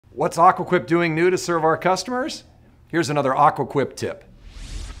What's Aqua Quip doing new to serve our customers? Here's another Aqua Quip tip.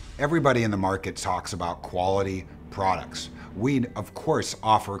 Everybody in the market talks about quality products. We, of course,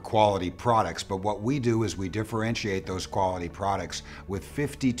 offer quality products, but what we do is we differentiate those quality products with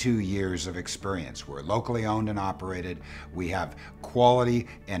 52 years of experience. We're locally owned and operated. We have quality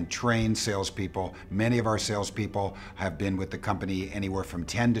and trained salespeople. Many of our salespeople have been with the company anywhere from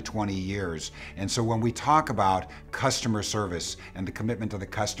 10 to 20 years. And so when we talk about customer service and the commitment to the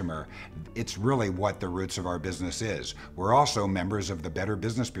customer, it's really what the roots of our business is. We're also members of the Better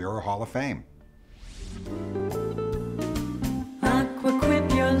Business Bureau Hall of Fame.